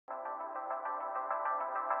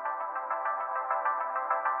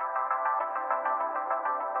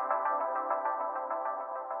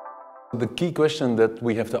The key question that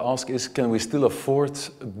we have to ask is, can we still afford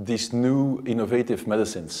these new innovative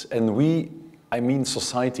medicines? And we, I mean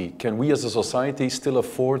society, can we as a society still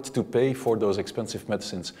afford to pay for those expensive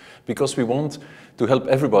medicines? Because we want to help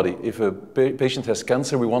everybody. If a patient has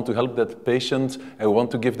cancer, we want to help that patient and we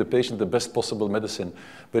want to give the patient the best possible medicine.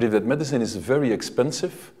 But if that medicine is very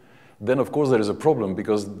expensive, then of course there is a problem,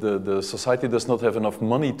 because the society does not have enough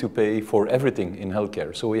money to pay for everything in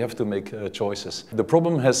healthcare. So we have to make choices. The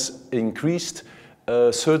problem has increased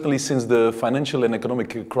certainly since the financial and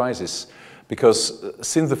economic crisis, because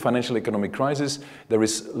since the financial economic crisis there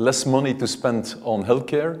is less money to spend on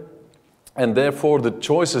healthcare, and therefore the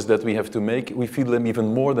choices that we have to make, we feel them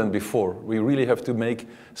even more than before. We really have to make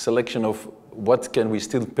selection of what can we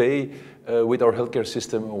still pay with our healthcare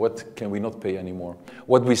system and what can we not pay anymore.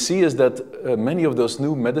 What we see is that many of those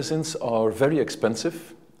new medicines are very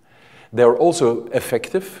expensive. They are also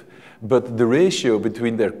effective, but the ratio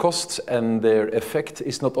between their costs and their effect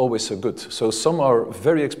is not always so good. So some are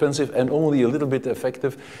very expensive and only a little bit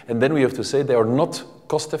effective, and then we have to say they are not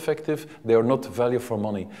cost effective, they are not value for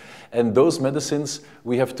money. And those medicines,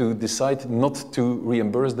 we have to decide not to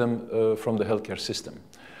reimburse them from the healthcare system.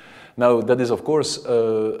 Now, that is of course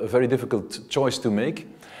a very difficult choice to make,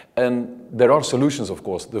 and there are solutions of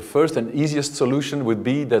course. The first and easiest solution would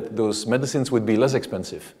be that those medicines would be less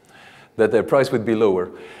expensive, that their price would be lower.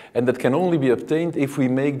 And that can only be obtained if we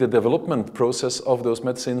make the development process of those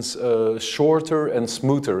medicines shorter and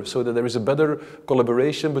smoother, so that there is a better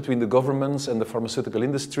collaboration between the governments and the pharmaceutical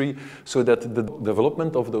industry, so that the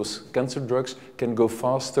development of those cancer drugs can go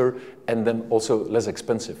faster and then also less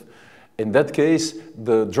expensive. In that case,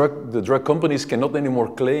 the drug companies cannot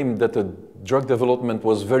anymore claim that the drug development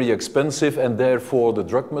was very expensive and therefore the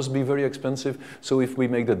drug must be very expensive. So if we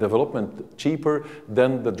make the development cheaper,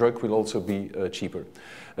 then the drug will also be cheaper.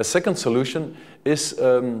 A second solution is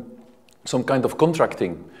some kind of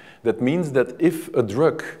contracting. That means that if a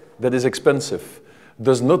drug that is expensive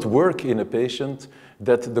does not work in a patient,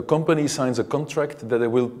 that the company signs a contract that they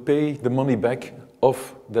will pay the money back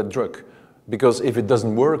of that drug. Because if it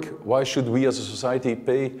doesn't work, why should we as a society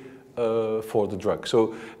pay for the drug?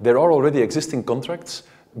 So there are already existing contracts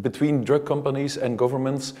between drug companies and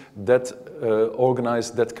governments that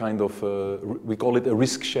organize that kind of, we call it a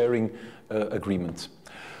risk-sharing agreement.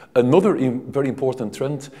 Another very important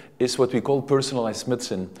trend is what we call personalized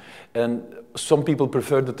medicine. And some people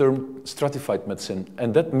prefer the term stratified medicine.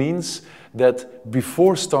 And that means that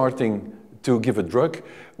before starting to give a drug,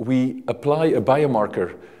 we apply a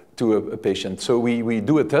biomarker to a patient. So we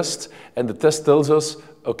do a test, and the test tells us,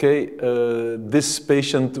 okay, this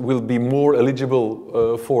patient will be more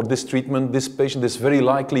eligible for this treatment. This patient is very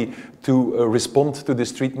likely to respond to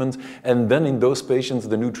this treatment, and then in those patients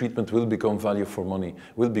the new treatment will become value for money,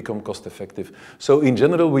 will become cost effective. So in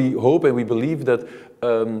general we hope and we believe that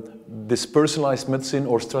this personalized medicine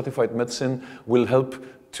or stratified medicine will help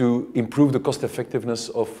to improve the cost effectiveness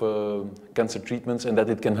of cancer treatments, and that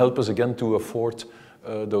it can help us again to afford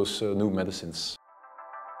those new medicines.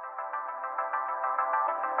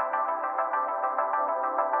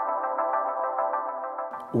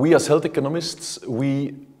 We as health economists,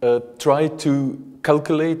 we try to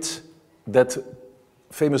calculate that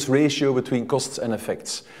famous ratio between costs and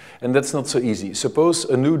effects. And that's not so easy. Suppose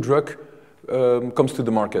a new drug comes to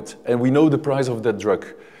the market and we know the price of that drug.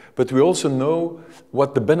 But we also know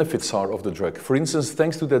what the benefits are of the drug. For instance,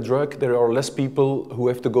 thanks to that drug, there are less people who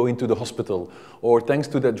have to go into the hospital. Or thanks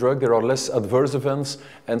to that drug, there are less adverse events,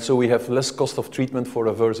 and so we have less cost of treatment for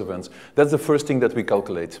adverse events. That's the first thing that we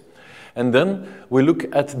calculate. And then we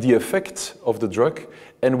look at the effect of the drug,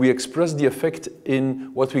 and we express the effect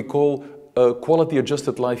in what we call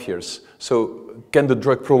quality-adjusted life years. So can the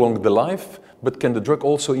drug prolong the life, but can the drug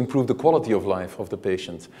also improve the quality of life of the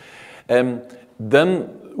patient?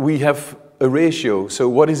 Then we have a ratio, so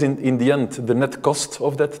what is in the end the net cost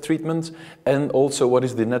of that treatment, and also what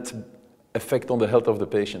is the net effect on the health of the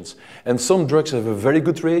patients. And some drugs have a very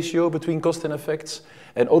good ratio between cost and effects,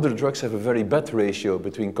 and other drugs have a very bad ratio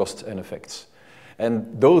between cost and effects.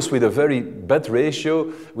 And those with a very bad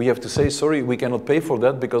ratio, we have to say, sorry, we cannot pay for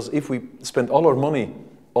that, because if we spend all our money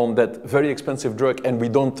on that very expensive drug and we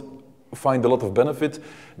don't find a lot of benefit,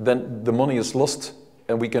 then the money is lost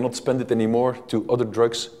and we cannot spend it anymore to other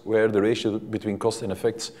drugs where the ratio between cost and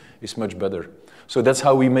effects is much better. So that's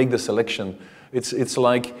how we make the selection. It's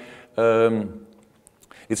like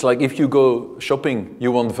if you go shopping,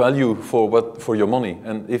 you want value for your money,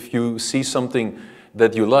 and if you see something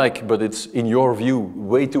that you like, but it's in your view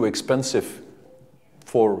way too expensive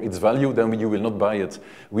for its value, then you will not buy it.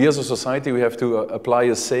 We as a society, we have to apply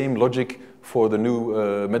the same logic for the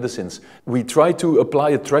new medicines. We try to apply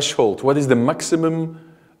a threshold. What is the maximum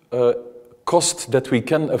cost that we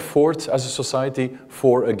can afford as a society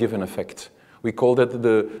for a given effect? We call that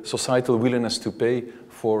the societal willingness to pay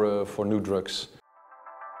for new drugs.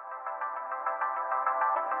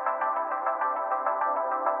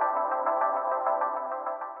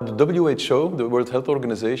 The WHO, the World Health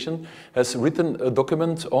Organization, has written a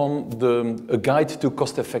document on a guide to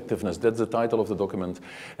cost effectiveness. That's the title of the document.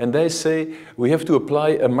 And they say we have to apply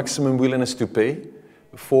a maximum willingness to pay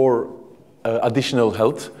for additional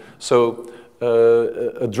health. So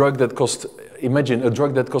a drug that costs, imagine a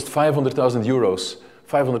drug that costs 500,000 euros.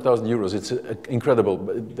 500,000 euros, it's incredible.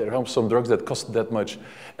 There are some drugs that cost that much.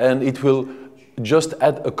 And it will just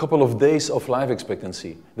add a couple of days of life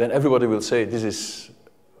expectancy. Then everybody will say this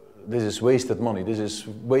is wasted money, this is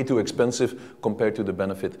way too expensive compared to the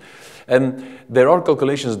benefit. And there are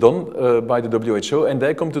calculations done by the WHO, and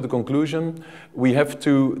they come to the conclusion we have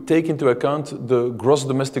to take into account the gross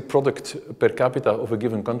domestic product per capita of a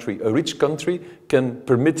given country. A rich country can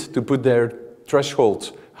permit to put their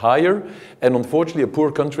threshold higher, and unfortunately a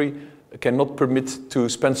poor country cannot permit to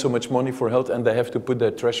spend so much money for health, and they have to put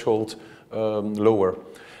their threshold lower.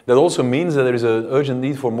 That also means that there is an urgent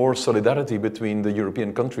need for more solidarity between the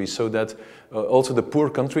European countries, so that also the poor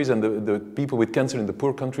countries and the people with cancer in the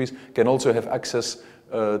poor countries can also have access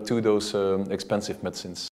to those expensive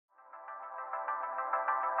medicines.